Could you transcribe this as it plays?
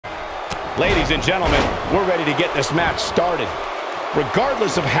Ladies and gentlemen, we're ready to get this match started.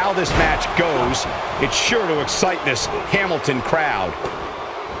 Regardless of how this match goes, it's sure to excite this Hamilton crowd.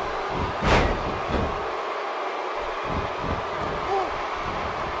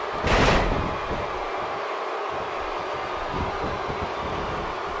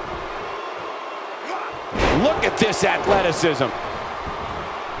 Look at this athleticism.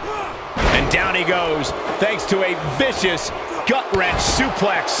 And down he goes, thanks to a vicious gut-wrench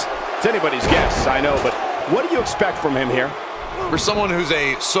suplex. It's anybody's guess, I know, but what do you expect from him here? For someone who's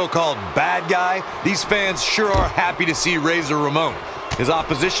a so-called bad guy, these fans sure are happy to see Razor Ramon. His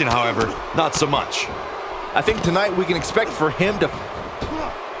opposition, however, not so much. I think tonight we can expect for him to...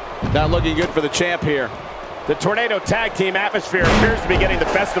 Not looking good for the champ here. The Tornado Tag Team atmosphere appears to be getting the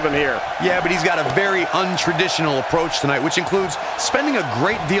best of him here. Yeah, but he's got a very untraditional approach tonight, which includes spending a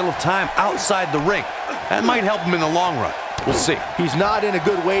great deal of time outside the ring. That might help him in the long run. We'll see. He's not in a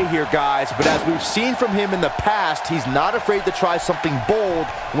good way here, guys, but as we've seen from him in the past, he's not afraid to try something bold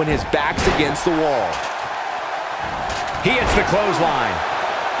when his back's against the wall. He hits the clothesline.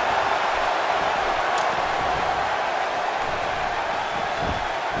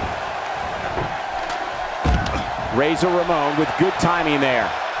 Razor Ramon with good timing there.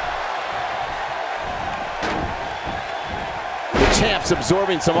 The champ's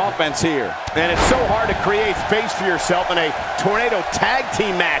absorbing some offense here. And it's so hard to create space for yourself in a Tornado Tag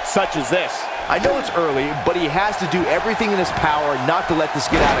Team match such as this. I know it's early, but he has to do everything in his power not to let this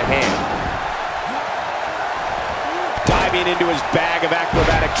get out of hand. Diving into his bag of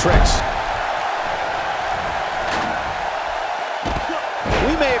acrobatic tricks.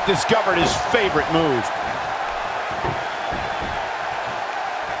 We may have discovered his favorite move.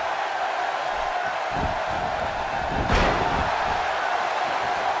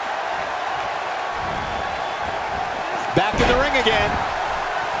 Back in the ring again.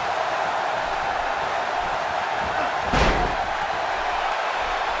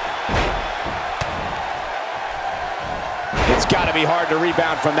 It's got to be hard to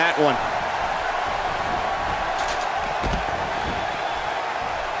rebound from that one.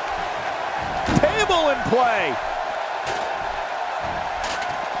 Table in play.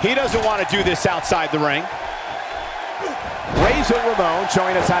 He doesn't want to do this outside the ring. Razor Ramon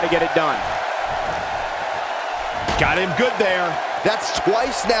showing us how to get it done. Got him good there. That's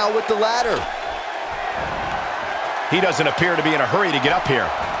twice now with the ladder. He doesn't appear to be in a hurry to get up here.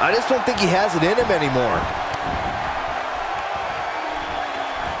 I just don't think he has it in him anymore.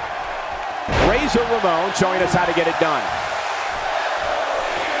 Razor Ramon showing us how to get it done.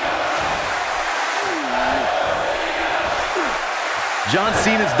 John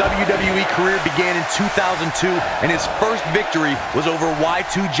Cena's WWE career began in 2002, and his first victory was over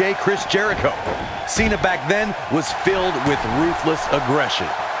Y2J Chris Jericho. Cena back then was filled with ruthless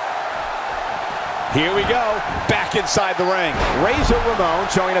aggression. Here we go, back inside the ring. Razor Ramon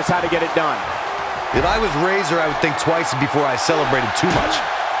showing us how to get it done. If I was Razor, I would think twice before I celebrated too much.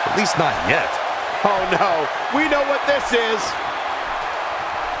 At least not yet. Oh no, we know what this is.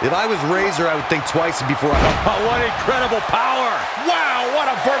 If I was Razor, I would think twice before I... Oh, what incredible power! Wow, what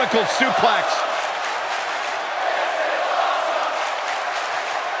a vertical suplex!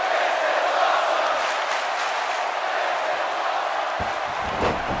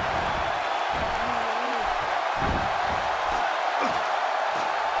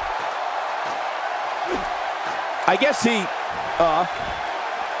 I guess he,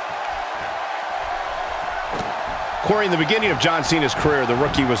 Corey, in the beginning of John Cena's career, the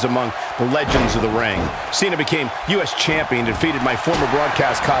rookie was among the legends of the ring. Cena became U.S. champion, defeated my former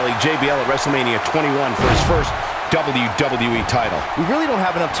broadcast colleague JBL at Wrestlemania 21 for his first WWE title. We really don't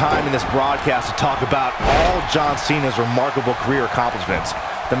have enough time in this broadcast to talk about all John Cena's remarkable career accomplishments.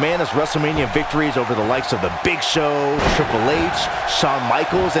 The man has WrestleMania victories over the likes of The Big Show, Triple H, Shawn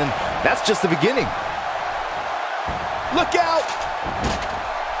Michaels, and that's just the beginning. Look out!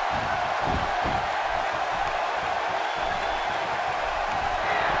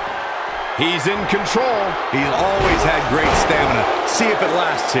 He's in control. He's always had great stamina. See if it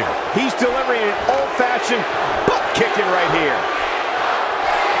lasts here. He's delivering an old-fashioned butt kicking right here.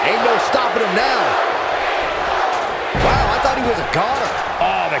 Ain't no stopping him now. Wow, I thought he was a goner.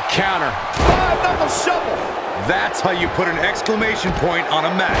 Oh, the counter. Five-knuckle shovel. That's how you put an exclamation point on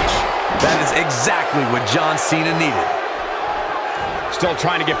a match. That is exactly what John Cena needed. Still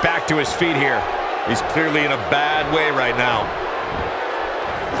trying to get back to his feet here. He's clearly in a bad way right now.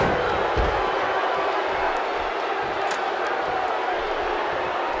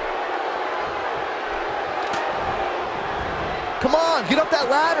 Come on, get up that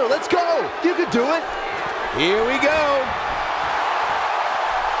ladder. Let's go. You can do it. Here we go.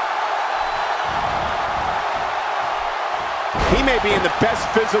 He may be in the best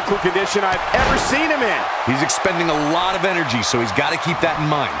physical condition I've ever seen him in. He's expending a lot of energy, so he's got to keep that in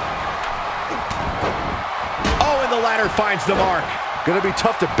mind. Oh, and the ladder finds the mark. Gonna be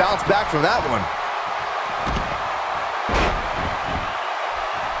tough to bounce back from that one.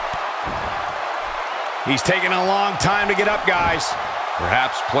 He's taking a long time to get up, guys.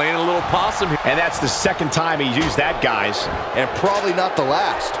 Perhaps playing a little possum here. And that's the second time he's used that, guys. And probably not the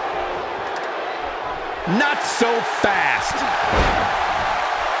last. Not so fast.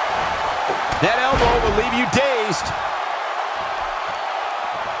 That elbow will leave you dazed.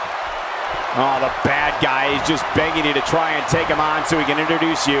 Oh, the bad guy is just begging you to try and take him on so he can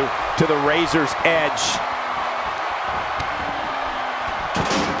introduce you to the razor's edge.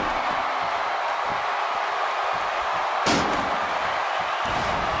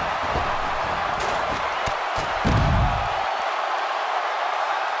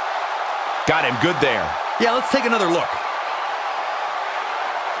 Got him good there. Yeah, let's take another look.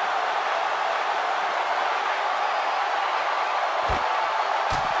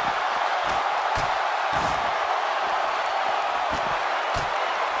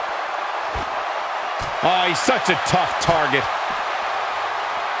 Oh, he's such a tough target.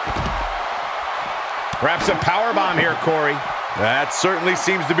 Wraps a powerbomb here, Corey. That certainly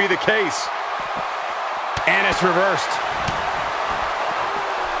seems to be the case. And it's reversed.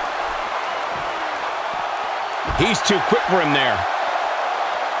 He's too quick for him there.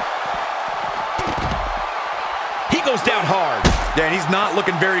 He goes down hard. Yeah, and he's not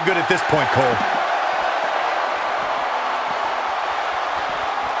looking very good at this point, Cole.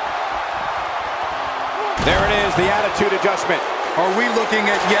 There it is, the attitude adjustment. Are we looking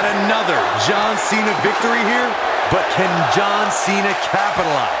at yet another John Cena victory here? But can John Cena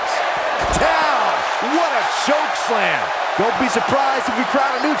capitalize? Down! What a choke slam! Don't be surprised if we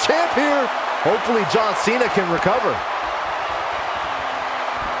crown a new champ here. Hopefully John Cena can recover.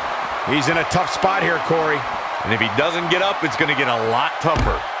 He's in a tough spot here, Corey. And if he doesn't get up, it's going to get a lot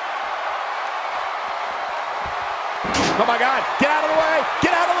tougher. Oh, my God. Get out of the way.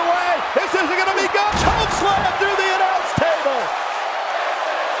 Get out of the way. This isn't going to be good. Choke slam through the announce table.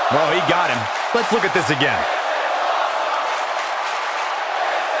 Well, he got him. Let's look at this again.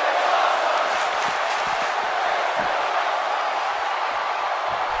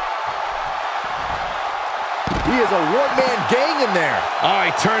 He is a one-man gang in there. Oh,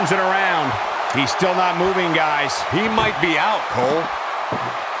 he turns it around. He's still not moving, guys. He might be out, Cole.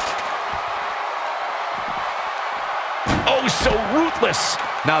 Oh, so ruthless.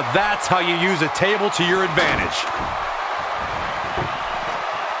 Now that's how you use a table to your advantage.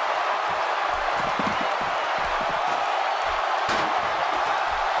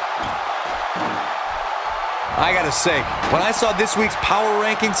 I gotta say, when I saw this week's power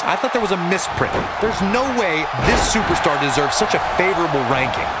rankings, I thought there was a misprint. There's no way this superstar deserves such a favorable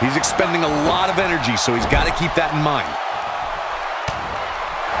ranking. He's expending a lot of energy, so he's got to keep that in mind.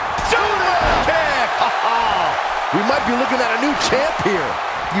 Kick! We might be looking at a new champ here.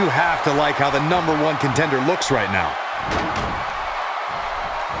 You have to like how the #1 contender looks right now.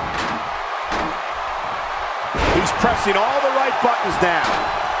 He's pressing all the right buttons now.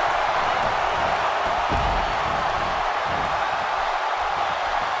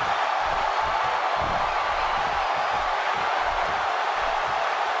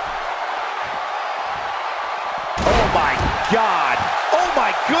 God. Oh,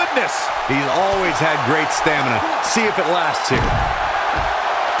 my goodness. He's always had great stamina. See if it lasts here.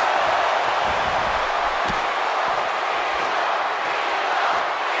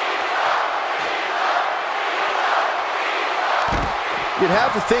 You'd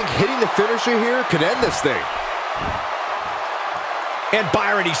have to think hitting the finisher here could end this thing. And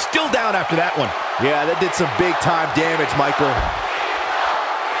Byron, he's still down after that one. Yeah, that did some big-time damage, Michael.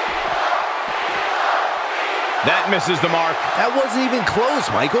 That misses the mark. That wasn't even close,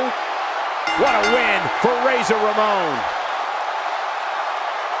 Michael. What a win for Razor Ramon.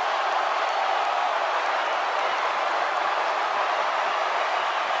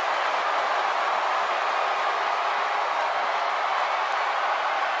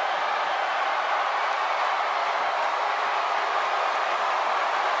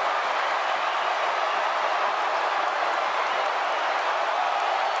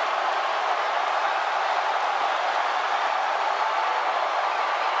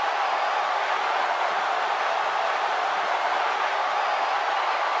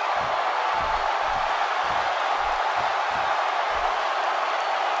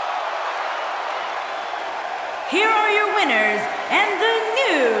 Here are your winners and the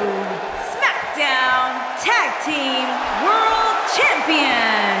new SmackDown Tag Team World Champions.